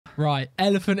Right,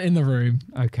 elephant in the room.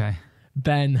 Okay.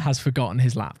 Ben has forgotten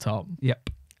his laptop. Yep.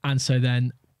 And so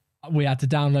then we had to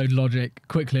download Logic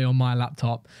quickly on my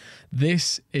laptop.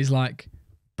 This is like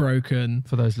broken.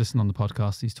 For those listening on the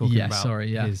podcast, he's talking about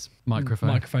his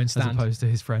microphone stand. as opposed to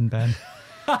his friend Ben,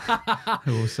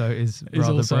 who also is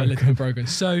rather also broken. a little bit broken.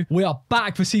 So we are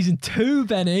back for season 2,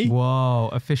 Benny. Whoa,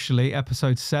 officially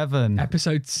episode 7.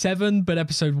 Episode 7, but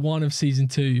episode 1 of season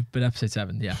 2, but episode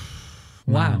 7, yeah.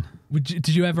 Wow. Did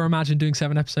you ever imagine doing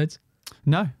 7 episodes?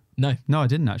 No, I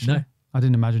didn't actually. No. I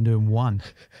didn't imagine doing 1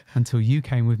 until you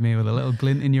came with me with a little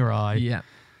glint in your eye,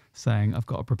 saying, I've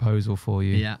got a proposal for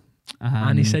you. Yeah.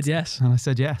 And he said yes. And I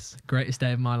said yes. Greatest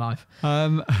day of my life.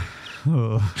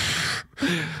 Orcs.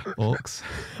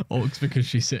 Orcs, because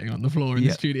she's sitting on the floor in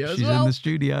the studio as well. She's in the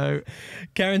studio.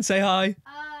 Karen, say hi.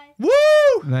 Hi.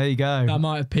 Woo! There you go. That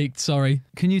might have peaked, sorry.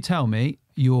 Can you tell me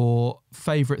your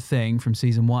favourite thing from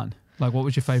season 1? Like, what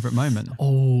was your favourite moment?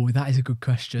 Oh, that is a good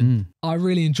question. I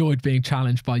really enjoyed being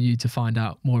challenged by you to find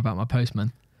out more about my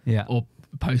postman. Yeah. Or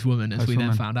postwoman, as we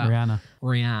then found out.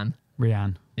 Rianne.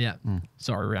 Yeah.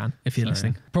 Sorry, Rianne, if you're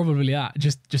listening. Probably that.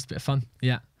 Just a bit of fun.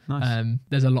 Yeah. Nice.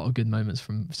 There's a lot of good moments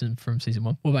from season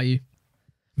 1. What about you?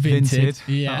 Vinted.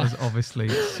 Yeah. That was obviously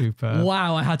super.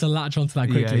 Wow, I had to latch onto that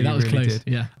quickly. Yeah, that was really close.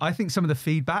 did. Yeah. I think some of the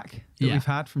feedback that we've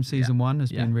had from season 1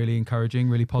 has been really encouraging,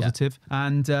 really positive.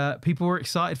 And people were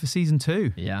excited for season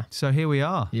 2. Yeah. So here we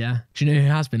are. Yeah. Do you know who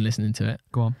has been listening to it?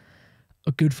 Go on.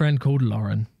 A good friend called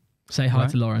Lauren. Say hi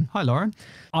to Lauren. Hi, Lauren.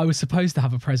 I was supposed to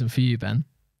have a present for you, Ben.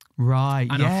 Right.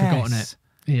 And I've forgotten it.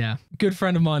 Yeah. Good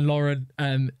friend of mine, Lauren.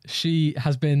 She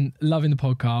has been loving the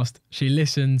podcast. She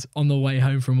listened on the way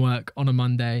home from work on a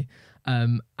Monday.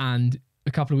 And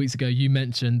a couple of weeks ago, you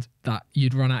mentioned that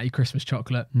you'd run out of your Christmas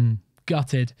chocolate.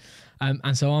 Gutted.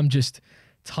 And so I'm just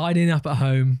tidying up at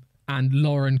home, and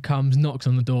Lauren comes, knocks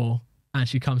on the door, and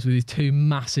she comes with these 2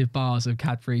 massive bars of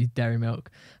Cadbury dairy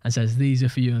milk and says, "These are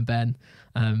for you and Ben."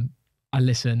 I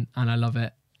listen and I love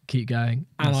it. Keep going.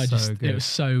 And it was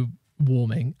so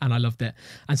warming and I loved it.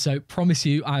 And so promise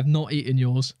you, I have not eaten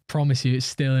yours. Promise you, it's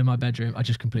still in my bedroom. I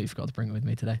just completely forgot to bring it with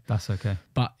me today. That's okay.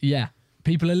 But yeah,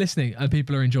 people are listening and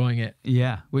people are enjoying it.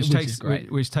 Yeah, which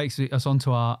takes us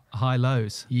onto our high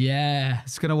lows. Yeah.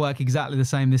 It's going to work exactly the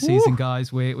same this season,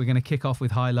 guys. We're going to kick off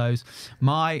with high lows.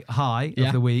 My high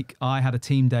of the week, I had a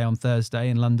team day on Thursday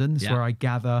in London. This is where I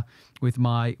gather with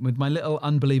my little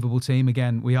unbelievable team.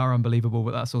 Again, we are unbelievable,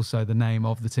 but that's also the name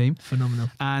of the team. Phenomenal.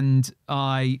 And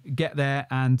I get there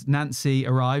and Nancy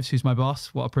arrives, who's my boss.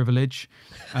 What a privilege.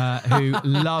 Who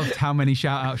loved how many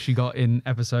shout outs she got in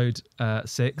episode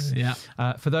 6. Yeah.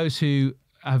 For those who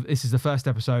this is the first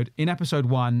episode. In episode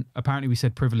 1, apparently we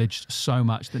said privileged so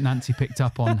much that Nancy picked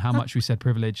up on how much we said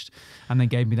privileged and then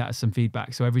gave me that as some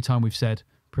feedback. So every time we've said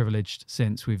privileged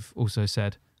since, we've also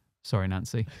said, sorry,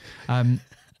 Nancy.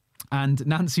 And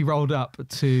Nancy rolled up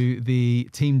to the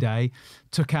team day,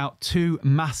 took out 2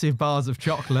 massive bars of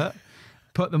chocolate,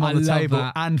 put them on the table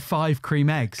and 5 cream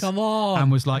eggs. Come on. And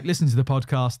was like, listen to the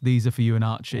podcast. These are for you and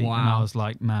Archie. Wow. And I was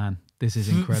like, man, this is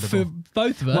incredible. For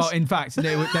both of us? Well, in fact,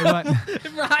 they weren't.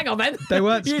 Hang on, then. They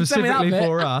weren't specifically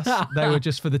for us. They were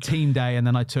just for the team day. And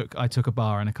then I took a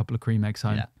bar and a couple of cream eggs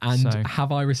home. Yeah. And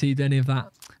have I received any of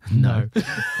that? No.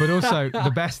 But also,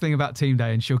 the best thing about team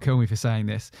day, and she'll kill me for saying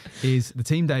this, is the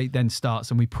team day then starts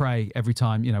and we pray every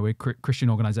time. You know, we're a Christian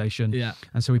organisation. Yeah.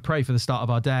 And so we pray for the start of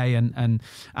our day. And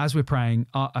as we're praying,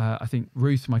 I think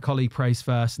Ruth, my colleague, prays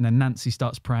first. And then Nancy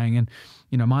starts praying. And,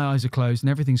 you know, my eyes are closed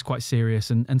and everything's quite serious.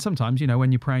 And sometimes, you know,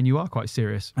 when you're praying, you are quite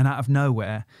serious. And out of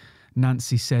nowhere,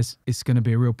 Nancy says it's going to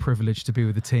be a real privilege to be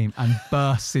with the team and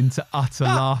bursts into utter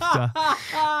laughter.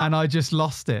 And I just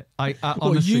lost it.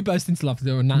 Honestly, you burst into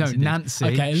laughter or Nancy? No, Nancy.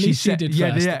 Okay, at least she did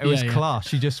first. Yeah, it was class.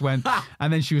 She just went,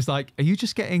 and then she was like, "Are you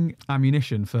just getting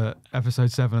ammunition for episode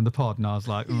 7 of the pod?" And I was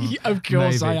like, "Of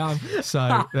course maybe. I am."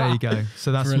 So there you go.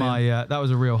 So that's my that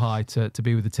was a real high to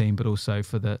be with the team, but also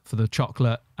for the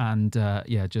chocolate and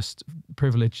just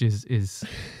privilege is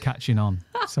catching on.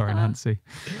 Sorry, Nancy.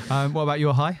 What about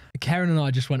your high? Karen and I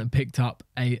just went and picked up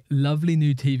a lovely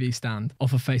new TV stand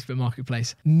off of Facebook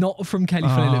Marketplace, not from Kelly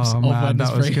Phillips of man, Wednesday.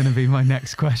 that was going to be my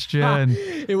next question.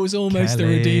 It was almost a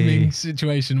redeeming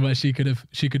situation where she could have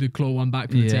clawed one back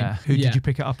for the team. Who did you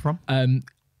pick it up from?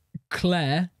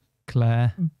 Claire,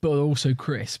 but also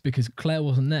Chris, because Claire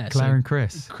wasn't there. Claire and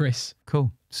Chris. Chris.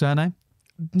 Cool. Surname?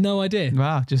 No idea.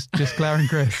 Wow, just Claire and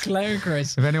Chris. Claire and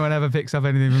Chris. If anyone ever picks up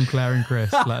anything from Claire and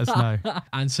Chris, let us know.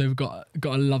 And so we've got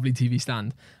a lovely TV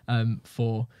stand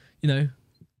for, you know,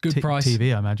 good price.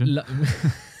 TV, I imagine.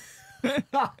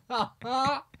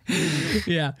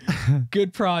 Yeah,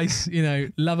 good price, you know,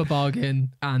 love a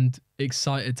bargain, and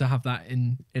excited to have that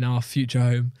in our future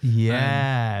home.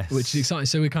 Yes. Which is exciting.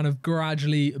 So we're kind of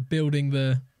gradually building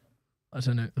the, I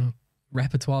don't know,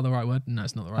 repertoire, the right word? No,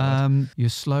 it's not the right word. You're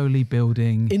slowly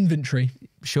building Inventory.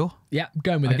 Sure. Yeah,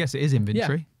 going with I it. guess it is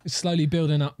inventory. Yeah, slowly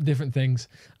building up different things.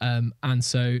 And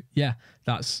so, yeah,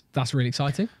 that's really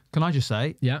exciting. Can I just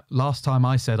say, Yeah. last time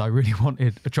I said I really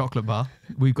wanted a chocolate bar,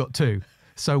 we've got 2.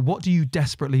 So what do you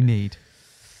desperately need?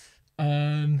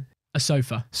 A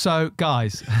sofa. So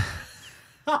guys,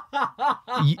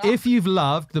 if you've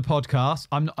loved the podcast,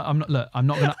 I'm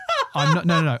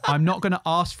not going to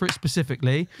ask for it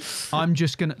specifically. I'm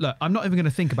just going to, I'm not even going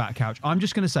to think about a couch. I'm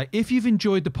just going to say, if you've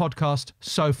enjoyed the podcast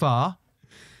so far,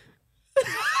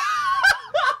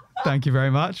 thank you very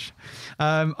much.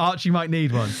 Archie might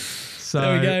need one. So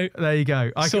there we go. There you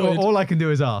go. All I can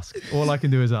do is ask.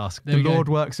 The Lord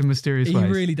works in mysterious ways.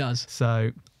 He really does.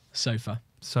 So sofa.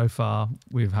 So far,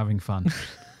 we're having fun.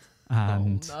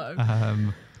 And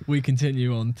we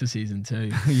continue on to season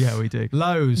 2. Yeah, we do.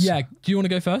 Lowe's. Yeah. Do you want to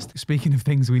go first? Speaking of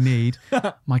things we need,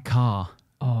 my car.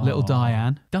 Little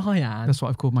Diane. Diane? That's what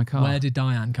I've called my car. Where did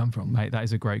Diane come from? Mate, that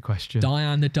is a great question.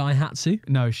 Diane the Daihatsu?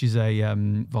 No, she's a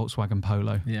Volkswagen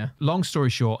Polo. Yeah. Long story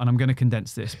short, and I'm going to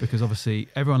condense this because obviously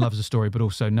everyone loves a story, but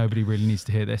also nobody really needs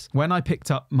to hear this. When I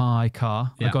picked up my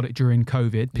car, I got it during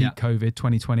COVID, peak COVID,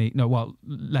 2020. No, well,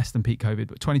 less than peak COVID,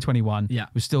 but 2021. Yeah.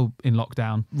 Was still in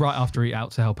lockdown right after Eat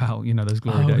Out to help out. You know, those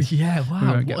glory days. Yeah,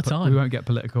 wow. What a time. We won't get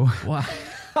political. Wow.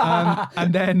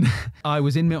 And then I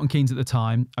was in Milton Keynes at the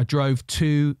time. I drove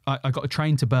I got a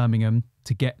train to Birmingham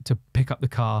to pick up the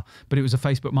car, but it was a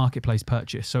Facebook Marketplace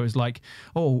purchase. So it was like,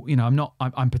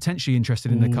 I'm potentially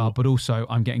interested in the car, but also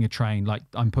I'm getting a train. Like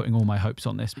I'm putting all my hopes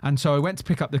on this. And so I went to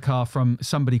pick up the car from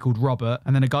somebody called Robert,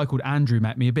 and then a guy called Andrew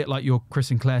met me, a bit like your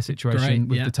Chris and Claire situation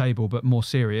with the table, but more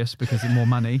serious because of more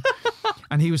money.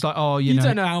 And he was like, you know. You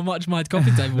don't know how much my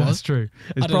coffee table was. That's true.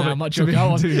 I don't know how much your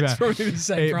car was. It's probably the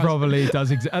same It price. probably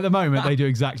does. At the moment, they do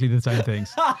exactly the same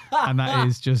things. And that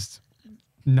is just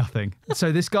nothing.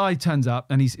 So this guy turns up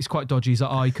and he's quite dodgy. He's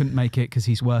like, he couldn't make it because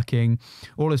he's working.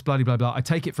 All this bloody blah, blah. I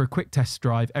take it for a quick test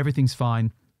drive. Everything's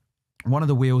fine. One of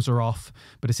the wheels are off,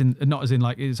 but it's not as in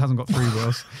like it hasn't got 3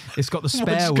 wheels. It's got the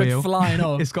spare wheel. Flying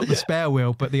off. It's got the spare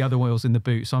wheel, but the other wheel's in the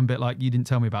boot. So I'm a bit like, you didn't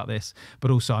tell me about this. But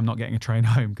also, I'm not getting a train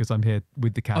home because I'm here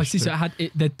with the cash. I see. So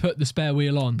they'd put the spare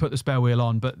wheel on. Put the spare wheel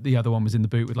on, but the other one was in the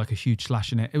boot with like a huge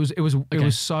slash in it. It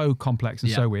was so complex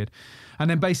and so weird. And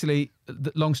then basically,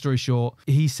 long story short,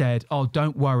 he said,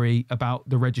 don't worry about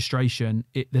the registration.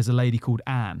 There's a lady called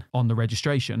Anne on the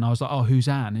registration. And I was like, who's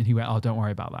Anne? And he went, don't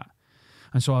worry about that.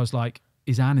 And so I was like,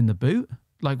 is Anne in the boot?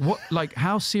 Like what? Like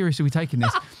how serious are we taking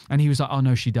this? And he was like,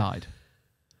 no, she died.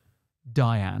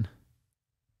 Diane.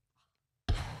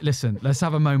 Listen, let's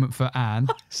have a moment for Anne.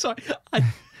 Sorry.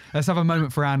 Let's have a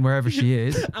moment for Anne wherever she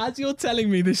is. As you're telling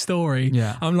me this story,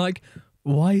 I'm like,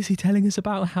 why is he telling us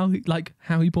about how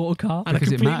he bought a car? And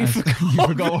because I completely forgot. You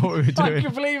forgot what we were doing. I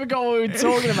completely forgot what we were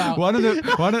talking about.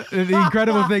 The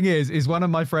incredible thing is one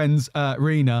of my friends,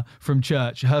 Rena from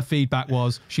church, her feedback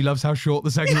was she loves how short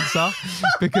the segments are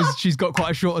because she's got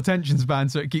quite a short attention span,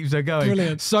 so it keeps her going.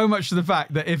 Brilliant. So much to the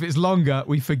fact that if it's longer,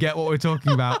 we forget what we're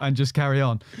talking about and just carry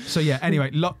on. So yeah,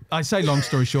 anyway, I say long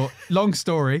story short, long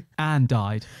story, Anne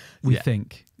died, we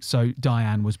think. So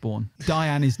Diane was born.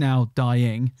 Diane is now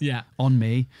dying on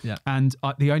me. Yeah. And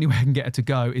the only way I can get her to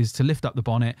go is to lift up the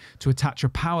bonnet, to attach a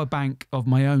power bank of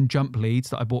my own jump leads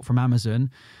that I bought from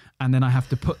Amazon. And then I have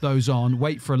to put those on,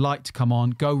 wait for a light to come on,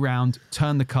 go round,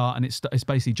 turn the car, and it's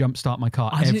basically jump start my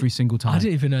car every single time. I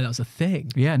didn't even know that was a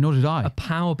thing. Yeah, nor did I. A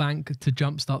power bank to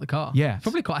jump start the car. Yeah.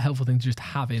 Probably quite a helpful thing to just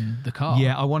have in the car.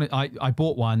 Yeah, I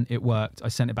bought one, it worked. I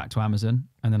sent it back to Amazon,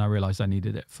 and then I realised I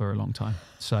needed it for a long time.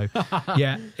 So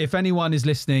yeah, if anyone is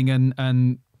listening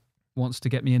and wants to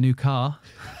get me a new car,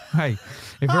 hey,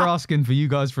 if we're asking for you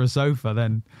guys for a sofa,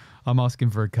 then I'm asking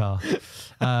for a car.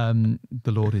 The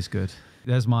Lord is good.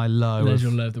 There's my low. There's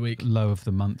your low of the week. Low of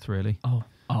the month, really. Oh.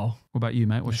 What about you,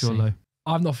 mate? What's your low?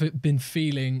 I've not been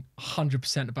feeling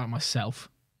 100% about myself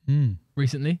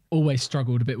recently. Always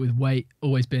struggled a bit with weight.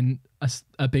 Always been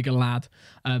a bigger lad.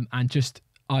 And just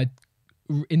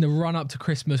in the run up to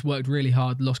Christmas, worked really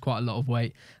hard, lost quite a lot of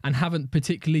weight, and haven't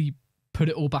particularly put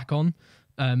it all back on.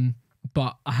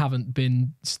 But I haven't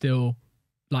been still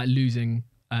like losing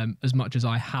as much as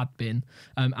I had been.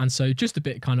 And so just a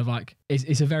bit kind of like,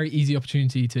 it's a very easy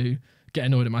opportunity to get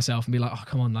annoyed at myself and be like,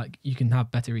 come on, like you can have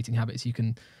better eating habits. You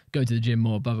can go to the gym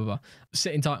more, blah, blah, blah.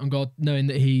 Sitting tight on God, knowing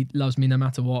that he loves me no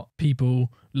matter what. People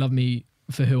love me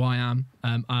for who I am.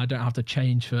 I don't have to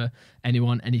change for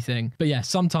anyone, anything. But yeah,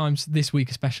 sometimes this week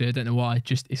especially, I don't know why,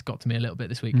 just it's got to me a little bit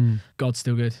this week. God's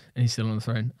still good and he's still on the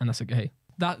throne, and that's okay.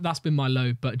 that's been my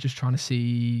low, but just trying to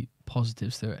see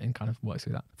positives through it and kind of work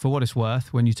through that. For what it's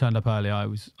worth, when you turned up early, I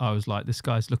was like, this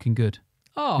guy's looking good.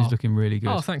 Oh, He's looking really good.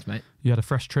 Oh, thanks, mate. You had a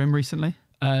fresh trim recently?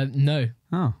 No.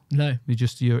 Oh, no.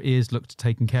 Your ears looked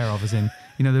taken care of, as in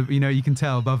you can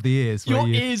tell above the ears. Your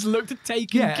ears looked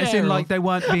taken care of. Yeah, as in like they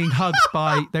weren't being hugged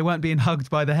by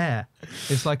the hair.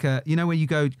 It's like when you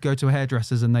go to a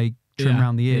hairdresser's and they trim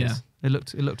around the ears. Yeah.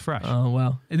 It looked fresh. Oh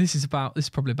well, this is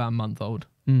probably about a month old.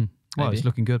 Well, it's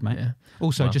looking good, mate. Yeah.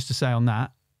 Also, just to say on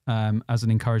that, as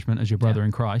an encouragement as your brother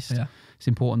in Christ, it's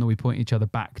important that we point each other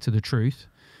back to the truth.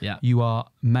 Yeah. You are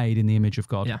made in the image of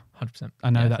God. Yeah, 100%.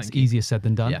 I know that's easier said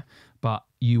than done. Yeah. But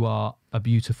you are a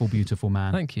beautiful, beautiful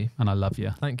man. Thank you. And I love you.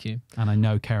 Thank you. And I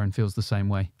know Karen feels the same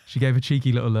way. She gave a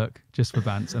cheeky little look just for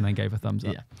Bants and then gave a thumbs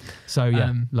up. Yeah. So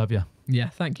love you. Yeah,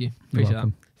 thank you. Appreciate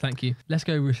that. Thank you. Let's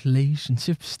go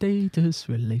relationship status.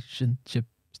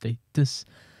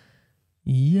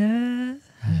 Yeah.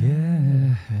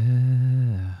 Yeah.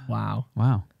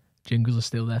 Wow. Jingles are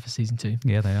still there for season 2.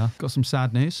 Yeah, they are. Got some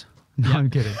sad news. No, I'm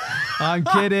kidding. I'm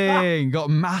kidding. Got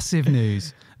massive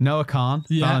news. Noah Khan,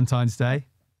 Valentine's Day.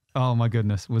 Oh my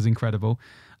goodness, was incredible.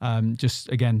 Just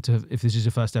again, if this is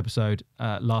your first episode,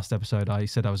 last episode I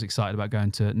said I was excited about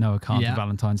going to Noah Khan for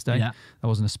Valentine's Day. Yeah. That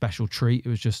wasn't a special treat. It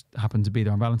was just happened to be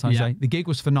there on Valentine's Day. The gig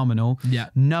was phenomenal. Yeah.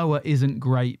 Noah isn't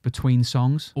great between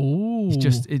songs. Oh,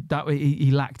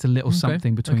 he lacked a little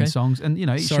something between songs, and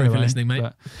sorry for listening, mate.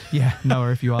 But, yeah,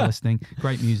 Noah, if you are listening,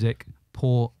 great music.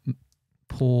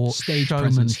 Poor stage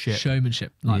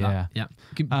showmanship like that. Yeah.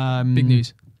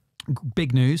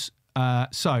 Big news.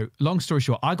 So, long story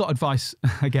short, I got advice,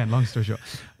 again, long story short,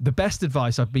 the best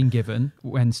advice I've been given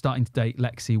when starting to date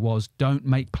Lexi was don't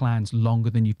make plans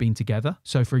longer than you've been together.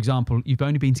 So, for example, you've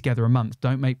only been together a month,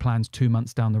 don't make plans 2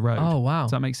 months down the road. Oh, wow.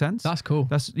 Does that make sense? That's cool.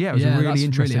 It was really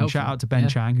interesting. Really Shout out to Ben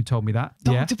Chang who told me that.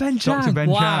 Dr. Ben Chang. Dr.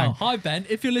 Ben Chang. Hi, Ben,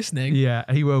 if you're listening. Yeah,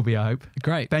 he will be, I hope.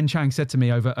 Great. Ben Chang said to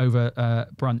me over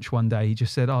brunch one day, he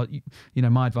just said,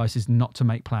 my advice is not to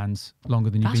make plans longer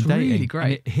than you've been dating. That's really great.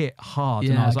 And it hit hard.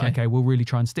 And I was like, okay, we'll really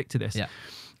try and stick to this. Yeah.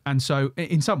 And so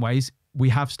in some ways we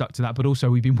have stuck to that, but also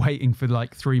we've been waiting for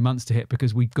like 3 months to hit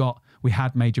because we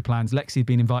had major plans. Lexi had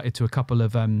been invited to a couple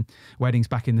of weddings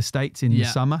back in the States in the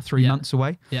summer, 3 months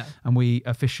away. Yeah. And we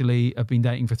officially have been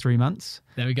dating for 3 months.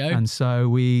 There we go. And so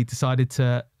we decided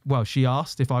she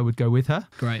asked if I would go with her.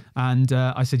 Great. And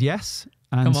I said yes.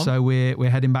 And so we're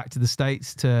heading back to the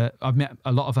States I've met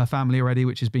a lot of her family already,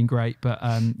 which has been great. But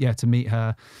to meet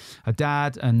her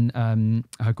dad and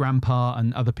her grandpa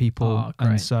and other people. Oh, great.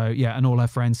 And so, and all her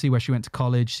friends, see where she went to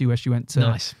college, see where she went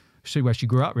to, see where she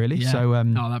grew up really. Yeah. So,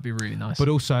 that'd be really nice. But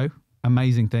also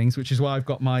amazing things, which is why I've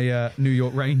got my New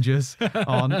York Rangers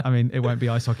on. I mean, it won't be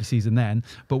ice hockey season then,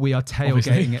 but we are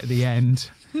tailgating at the end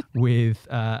with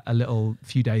a little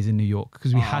few days in New York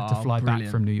because we had to fly back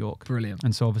from New York. Brilliant.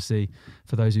 And so obviously,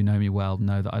 for those who know me well,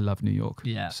 know that I love New York.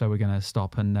 Yeah. So we're going to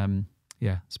stop and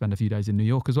spend a few days in New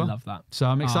York as well. Love that. So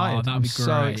I'm excited. That'd be great.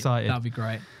 So excited. That'd be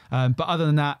great. But other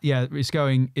than that, it's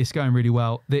going really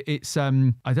well. It's I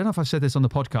don't know if I've said this on the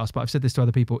podcast, but I've said this to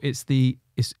other people. It's the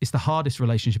hardest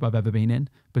relationship I've ever been in,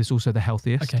 but it's also the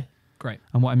healthiest. Okay, great.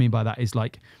 And what I mean by that is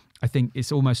like I think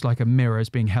it's almost like a mirror is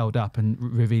being held up and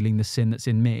revealing the sin that's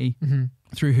in me. Mm-hmm.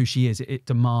 Through who she is, it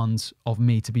demands of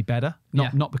me to be better.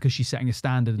 Not because she's setting a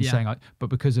standard and saying, but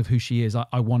because of who she is,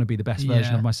 I want to be the best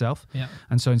version of myself. Yeah.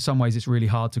 And so in some ways, it's really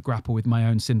hard to grapple with my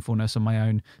own sinfulness and my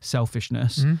own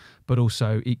selfishness, but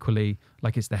also equally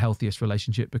like it's the healthiest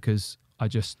relationship because I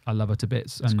love her to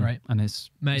bits. That's great. And it's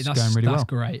going really well. That's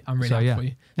great. I'm really happy for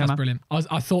you. That's brilliant.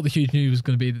 I thought the huge news was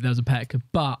going to be that there was a peck,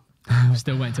 but I'm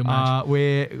still waiting till March. To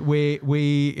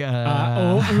be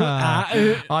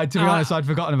honest, I'd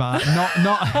forgotten about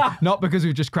that. Not because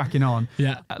we were just cracking on.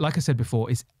 Yeah. Like I said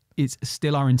before, it's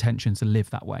still our intention to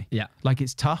live that way. Yeah. Like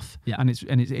it's tough and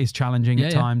it's challenging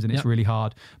at times and it's really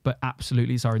hard, but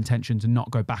absolutely it's our intention to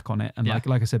not go back on it. And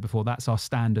like I said before, that's our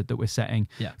standard that we're setting.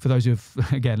 Yeah. For those who've,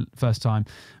 again, first time,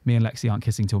 me and Lexi aren't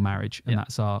kissing till marriage. And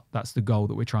that's the goal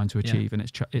that we're trying to achieve. And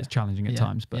it's challenging at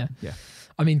times, but yeah.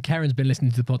 I mean, Karen's been listening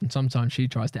to the pod and sometimes she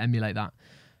tries to emulate that.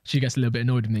 She gets a little bit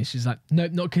annoyed with me. She's like,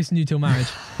 nope, not kissing you till marriage.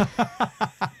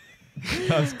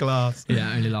 That's class.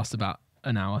 Yeah, it only lasts about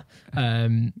an hour.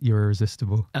 You're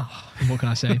irresistible. Oh, what can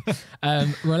I say?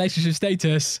 Relationship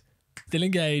status, still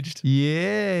engaged.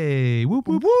 Yay. Woo,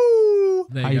 woo, woo.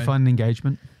 How you finding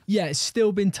engagement? Yeah, it's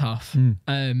still been tough.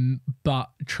 But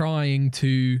trying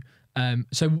to,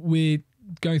 so we're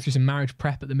going through some marriage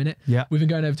prep at the minute. Yeah. We've been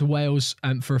going over to Wales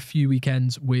for a few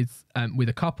weekends with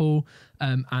a couple,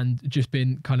 and just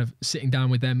been kind of sitting down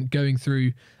with them, going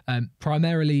through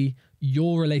primarily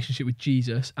your relationship with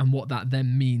Jesus and what that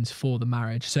then means for the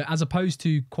marriage. So as opposed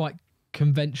to quite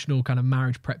conventional kind of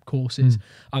marriage prep courses,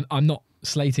 I'm not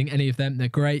slating any of them. They're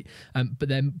great, but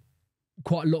they're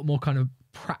quite a lot more kind of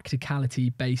practicality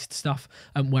based stuff,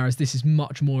 whereas this is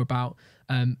much more about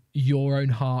your own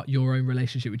heart, your own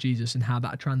relationship with Jesus, and how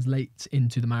that translates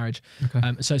into the marriage.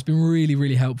 So it's been really,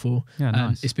 really helpful.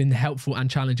 Nice. It's been helpful and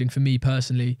challenging for me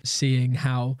personally, seeing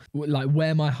how, like,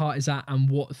 where my heart is at and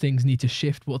what things need to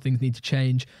shift, what things need to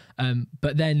change,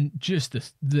 but then just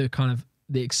the kind of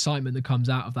the excitement that comes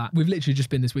out of that. We've literally just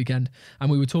been this weekend,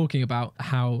 and we were talking about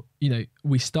how, you know,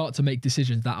 we start to make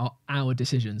decisions that are our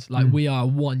decisions, like we are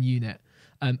one unit.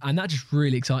 And that just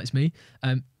really excites me.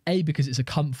 Because it's a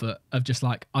comfort of just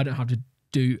like, I don't have to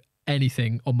do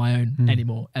anything on my own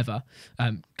anymore, ever,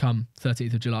 come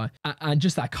 13th of July. And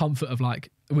just that comfort of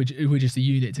like, we're just a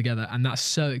unit together. And that's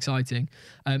so exciting.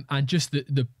 And just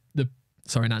the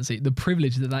sorry, Nancy, the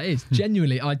privilege that is.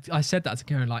 Genuinely, I said that to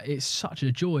Karen, like, it's such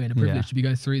a joy and a privilege to be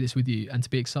going through this with you and to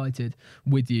be excited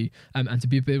with you, and to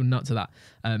be building up to that.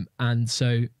 And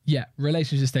so, yeah,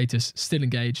 relationship status, still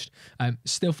engaged,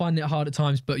 still finding it hard at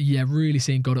times, but yeah, really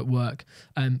seeing God at work,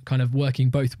 kind of working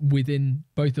both within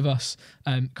both of us,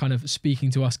 kind of speaking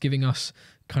to us, giving us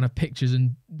kind of pictures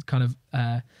and kind of,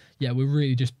 we're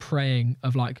really just praying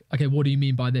of like, okay, what do you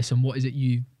mean by this? And what is it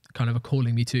you kind of are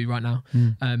calling me to right now?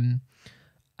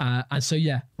 And so,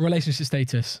 yeah, relationship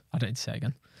status, I don't need to say it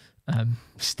again.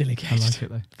 Still engaged. I like it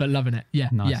though. But loving it. Yeah.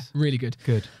 Nice. Yeah. Really good.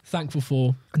 Good. Thankful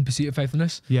for and pursuit of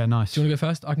faithfulness. Yeah, nice. Do you want to go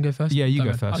first? I can go first? Yeah, you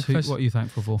go first. What are you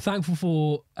thankful for? Thankful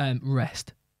for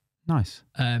rest. Nice.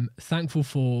 Thankful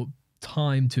for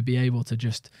time to be able to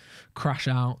just crash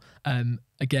out.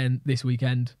 Again, this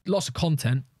weekend, lots of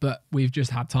content, but we've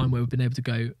just had time where we've been able to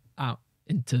go out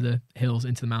into the hills,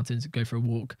 into the mountains, go for a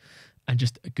walk, and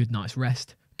just a good night's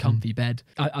rest. Comfy bed.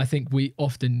 I think we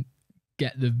often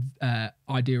get the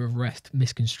idea of rest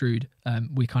misconstrued.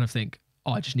 We kind of think,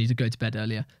 oh, I just need to go to bed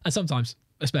earlier. And sometimes,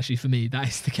 especially for me, that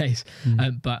is the case.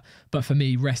 But for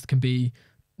me, rest can be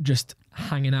just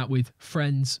hanging out with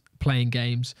friends, playing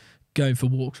games, going for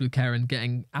walks with Karen,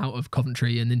 getting out of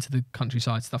Coventry and into the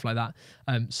countryside, stuff like that.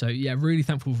 So yeah, really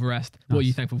thankful for rest. Nice. What are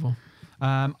you thankful for?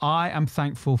 I am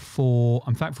thankful for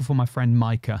my friend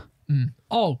Micah.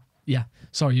 Oh, yeah.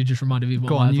 Sorry, you just reminded me of what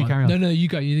Go on, you carry on. No, you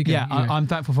go. Yeah, I'm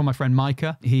thankful for my friend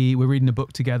Micah. We're reading a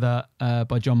book together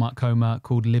by John Mark Comer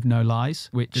called Live No Lies,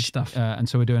 which good stuff. And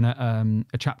so we're doing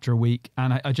a chapter a week,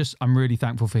 and I'm really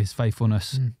thankful for his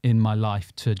faithfulness in my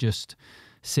life to just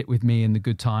sit with me in the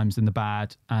good times and the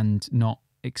bad, and not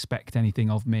expect anything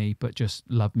of me, but just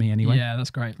love me anyway. Yeah, that's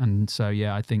great. And so,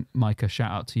 yeah, I think, Micah,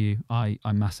 shout out to you. I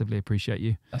massively appreciate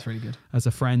you. That's really good. As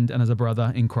a friend and as a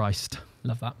brother in Christ.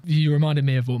 Love that. You reminded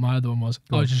me of what my other one was.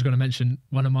 I was just going to mention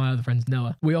one of my other friends,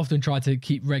 Noah. We often try to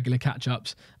keep regular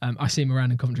catch-ups. I see him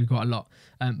around in Coventry quite a lot.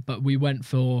 But we went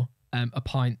for a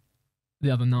pint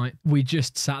the other night. We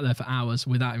just sat there for hours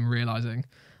without him realising,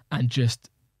 and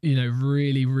just, you know,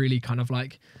 really, really kind of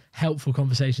like helpful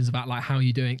conversations about like, how are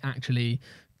you doing, actually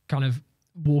kind of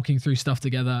walking through stuff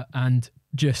together. And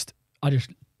I just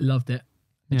loved it.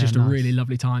 Yeah, just nice. A really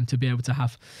lovely time to be able to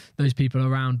have those people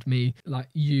around me, like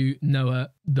you, Noah,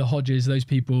 the Hodges, those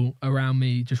people around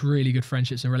me, just really good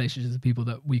friendships and relationships with people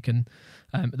that we can,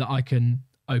 that I can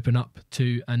open up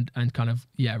to and kind of,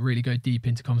 yeah, really go deep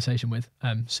into conversation with.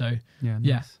 So yeah, nice.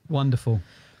 Yeah. Wonderful.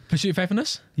 Pursuit of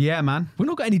faithfulness? Yeah, man. We've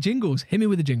not got any jingles. Hit me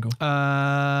with a jingle. This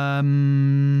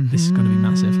is going to be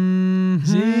massive.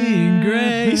 Sing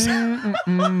grace.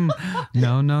 No.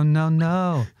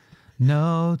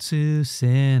 No to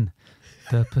sin.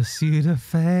 The pursuit of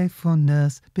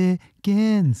faithfulness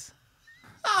begins.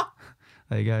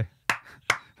 There you go.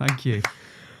 Thank you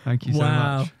so much.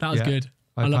 Wow, that was good.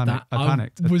 I love that. I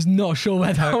panicked. I was not sure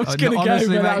where that was going to go,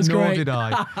 honestly, but that was nor great. Did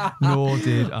I. Nor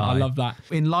did I. I love that.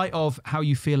 In light of how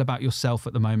you feel about yourself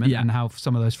at the moment and how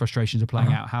some of those frustrations are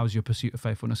playing out, how's your pursuit of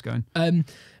faithfulness going?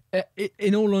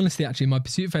 In all honesty, actually, my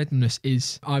pursuit of faithfulness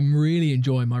is, I'm really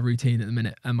enjoying my routine at the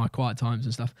minute and my quiet times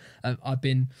and stuff.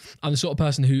 I'm the sort of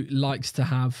person who likes to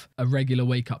have a regular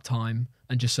wake up time,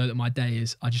 and just so that my day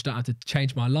is, I just don't have to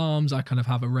change my alarms. I kind of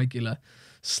have a regular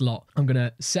slot. I'm going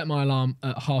to set my alarm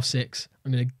at 6:30.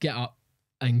 I'm going to get up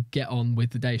and get on with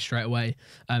the day straight away.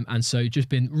 And so just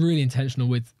been really intentional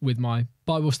with my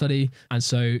Bible study. And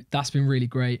so that's been really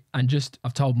great. And just,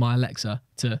 I've told my Alexa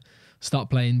to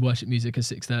start playing worship music at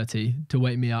 6:30 to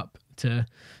wake me up, to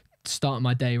start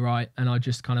my day right. And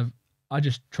I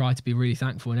just try to be really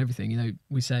thankful in everything. You know,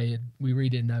 we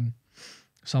read in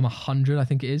Psalm 100, I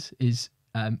think it is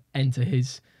enter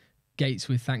his gates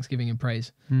with thanksgiving and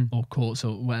praise, or courts,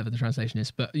 or whatever the translation is.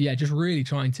 But yeah, just really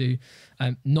trying to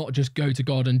not just go to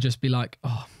God and just be like,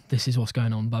 oh, this is what's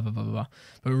going on, blah, blah, blah, blah, blah,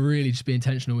 but really just be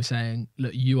intentional with saying,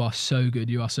 look, you are so good,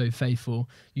 you are so faithful,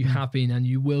 you have been and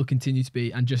you will continue to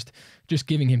be, and just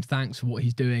giving him thanks for what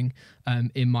he's doing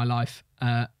in my life,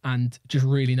 and just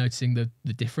really noticing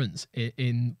the difference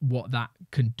in what that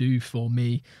can do for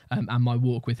me and my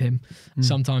walk with him.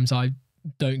 Sometimes I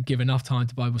don't give enough time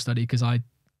to Bible study because I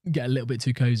get a little bit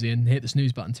too cozy and hit the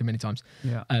snooze button too many times.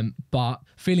 Yeah. But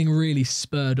feeling really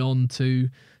spurred on to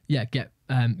get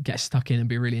stuck in and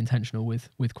be really intentional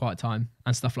with quiet time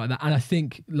and stuff like that. And I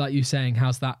think, like you saying,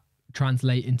 how's that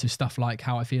translate into stuff like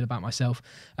how I feel about myself?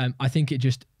 I think it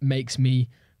just makes me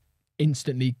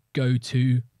instantly go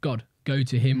to God, go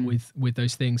to him with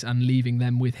those things, and leaving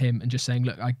them with him, and just saying,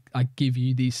 look, I give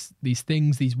you these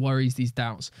things, these worries, these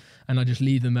doubts, and I just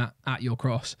leave them at your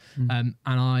cross. And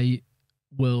I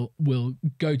will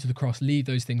go to the cross, leave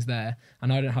those things there,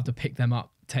 and I don't have to pick them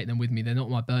up, take them with me. They're not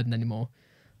my burden anymore.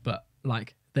 But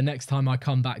like the next time I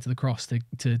come back to the cross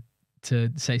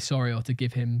to say sorry or to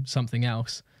give him something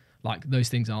else, like those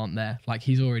things aren't there. Like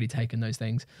he's already taken those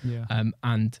things. Yeah.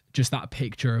 And just that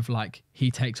picture of like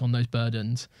he takes on those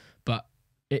burdens, but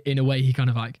in a way he kind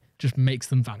of like just makes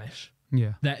them vanish.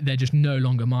 Yeah, they're just no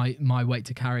longer my weight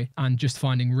to carry, and just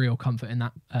finding real comfort in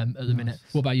that at the minute.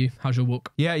 What about you? How's your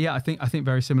walk? Yeah, I think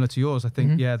very similar to yours. I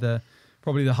think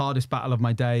probably the hardest battle of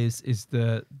my day is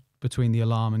the between the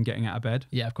alarm and getting out of bed.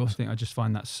 Yeah, of course. I think I just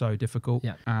find that so difficult.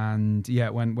 Yeah, and yeah,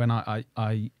 when I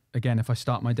again, if I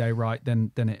start my day right,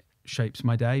 then it shapes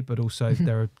my day, but also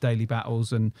there are daily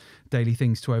battles and daily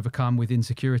things to overcome with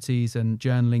insecurities, and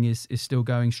journaling is still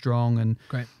going strong. And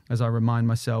great, as I remind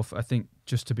myself, I think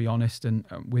just to be honest and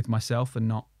with myself, and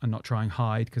not try and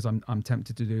hide, because I'm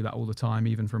tempted to do that all the time,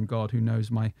 even from God, who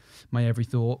knows my every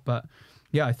thought. But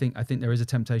yeah, I think there is a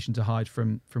temptation to hide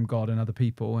from God and other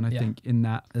people, and I think in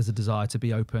that there's a desire to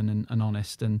be open and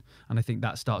honest, and I think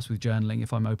that starts with journaling.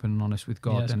 If I'm open and honest with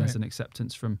God, then there's an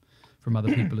acceptance from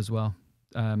other people as well.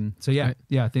 So yeah,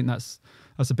 I think that's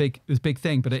a big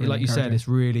thing, but really, like you said, it's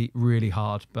really, really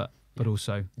hard, but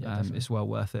also it's well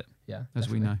worth it. Yeah, as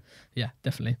we know. Yeah,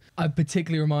 definitely. I'm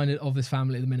particularly reminded of this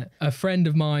family at the minute. A friend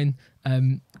of mine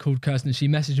called Kirsten, she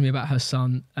messaged me about her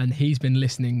son, and he's been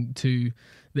listening to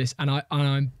this, and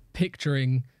I'm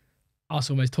picturing us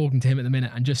almost talking to him at the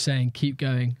minute and just saying, keep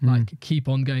going, like keep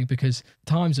on going, because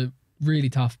times are really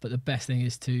tough, but the best thing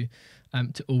is to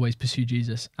always pursue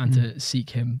Jesus and to seek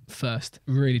him first.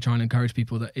 Really trying to encourage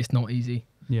people that it's not easy.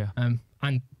 Yeah.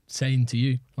 And saying to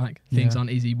you, like, things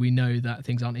aren't easy. We know that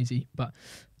things aren't easy, but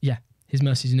yeah, his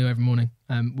mercies are new every morning.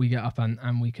 We get up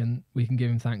and we can give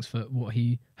him thanks for what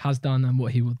he has done and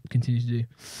what he will continue to do.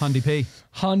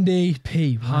 Hundy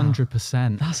P. Wow.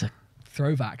 100%. That's a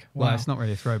throwback. Wow. Well, it's not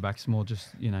really a throwback. It's more just,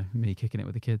 me kicking it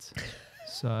with the kids.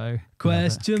 So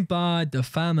question by the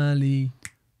family.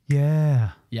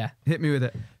 Yeah. Yeah. Hit me with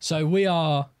it. So we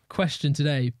are questioned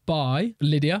today by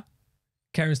Lydia,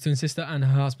 Karen's twin sister, and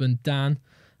her husband Dan.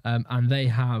 And they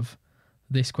have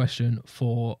this question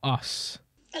for us.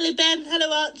 Hello, Ben.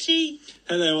 Hello, Archie.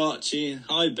 Hello, Archie.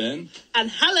 Hi, Ben. And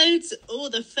hello to all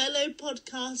the fellow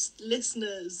podcast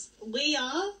listeners. We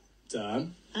are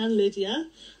Dan and Lydia.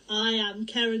 I am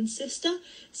Karen's sister,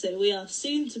 so we are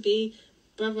soon to be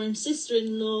brother and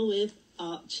sister-in-law with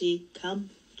Archie come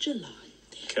July.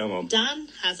 Come on. Dan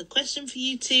has a question for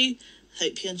you two.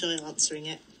 Hope you enjoy answering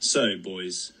it. So,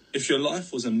 boys, if your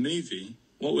life was a movie,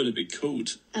 what would it be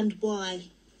called? And why?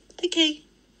 Okay,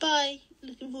 bye.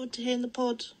 Looking forward to hearing the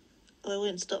pod. I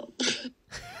won't stop.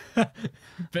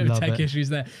 Bit of tech issues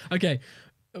there. Okay,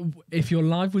 if your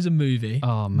life was a movie,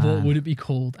 what would it be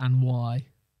called and why?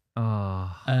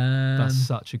 That's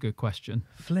such a good question.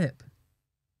 Flip.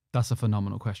 That's a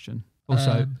phenomenal question.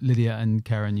 Also, Lydia and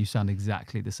Karen, you sound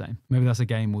exactly the same. Maybe that's a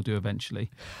game we'll do eventually,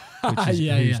 which is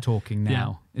who's talking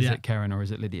now. Is it Karen or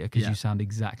is it Lydia? Because you sound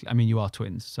exactly... I mean, you are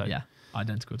twins, so... Yeah,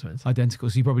 identical twins. Identical,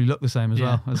 so you probably look the same as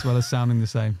well as sounding the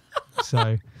same. So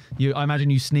I imagine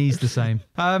you sneeze the same.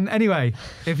 Anyway,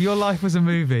 if your life was a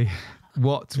movie,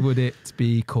 what would it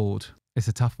be called? It's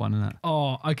a tough one, isn't it?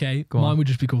 Oh, okay. Mine would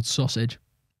just be called Sausage.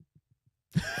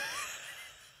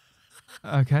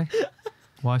 Okay.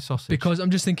 Why sausage? Because I'm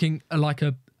just thinking is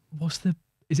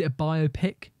it a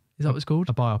biopic? Is that what it's called?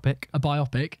 A biopic. A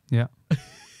biopic. Yeah.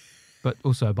 But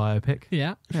also a biopic.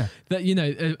 Yeah. Yeah.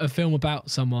 That, a film about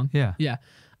someone. Yeah. Yeah.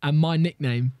 And my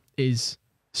nickname is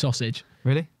Sausage.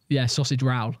 Really? Yeah, Sausage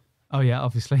Rowl. Oh yeah,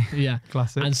 obviously. Yeah.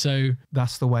 Classic. And so...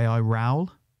 That's the way I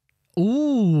rowl.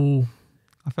 Ooh,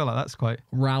 I feel like that's quite.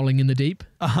 Rowling in the Deep.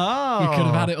 Oh, We could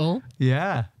have had it all.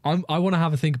 Yeah, I want to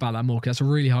have a think about that more because that's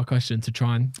a really hard question to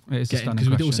try and it is a get in stunning because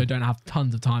we question. also don't have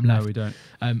tons of time No, left. we don't.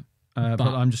 But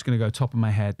I'm just going to go top of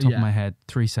my head.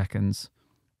 3 seconds.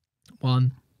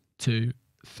 1, 2,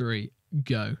 3,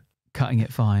 go. Cutting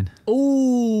it fine.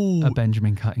 Ooh. A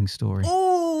Benjamin Cutting story.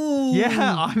 Ooh.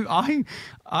 Yeah,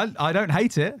 I don't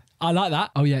hate it. I like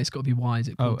that. Oh yeah, it's got to be Y. Is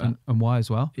it Oh, called that? and why as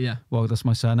well? Yeah. Well, that's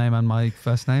my surname and my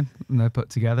first name, and they're put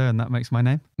together, and that makes my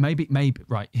name. Maybe.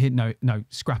 Right here, no,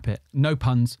 scrap it. No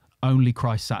puns. Only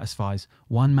Christ satisfies.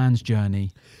 One man's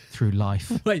journey through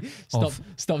life. Wait, stop.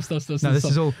 No, this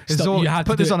is all. This is Stop. all. You had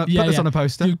Put to this do on a it. put this on a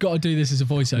poster. You've got to do this as a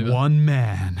voiceover. One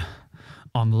man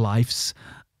on life's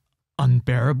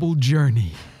unbearable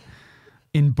journey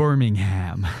in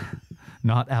Birmingham,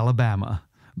 not Alabama,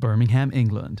 Birmingham,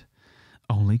 England.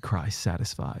 Only Christ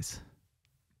satisfies.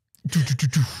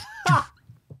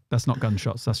 That's not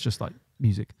gunshots. That's just like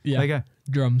music. Yeah. There you go.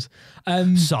 Drums.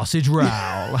 Sausage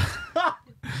rowl.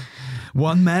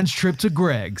 One man's trip to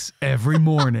Greg's every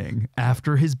morning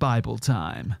after his Bible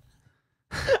time.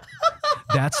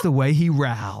 That's the way he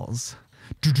rowls.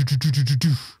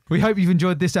 We hope you've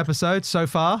enjoyed this episode so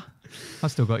far. I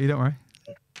still got you, don't worry.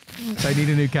 They need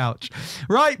a new couch.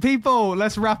 Right, people,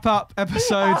 let's wrap up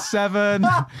episode 7.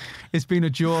 It's been a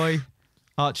joy.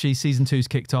 Archie, season 2's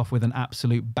kicked off with an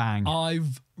absolute bang.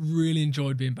 I've really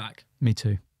enjoyed being back. Me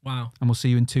too. Wow. And we'll see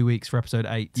you in 2 weeks for episode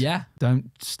 8. Yeah. Don't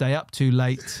stay up too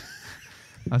late.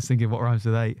 I was thinking what rhymes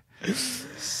with 8.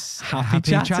 Happy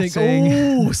chatting.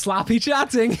 Ooh, slappy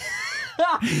chatting.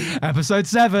 Episode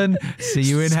 7. See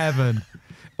you in heaven.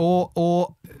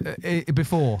 Or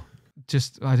before.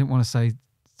 Just, I didn't want to say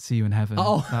see you in heaven.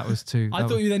 Oh. That was too. I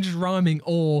thought you were then just rhyming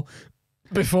or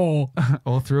before.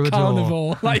 Or through a Carnivore.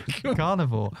 door. Like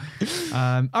Carnivore.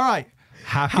 All right.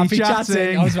 Happy happy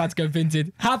chatting. I was about to go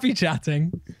vintage. Happy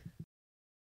chatting.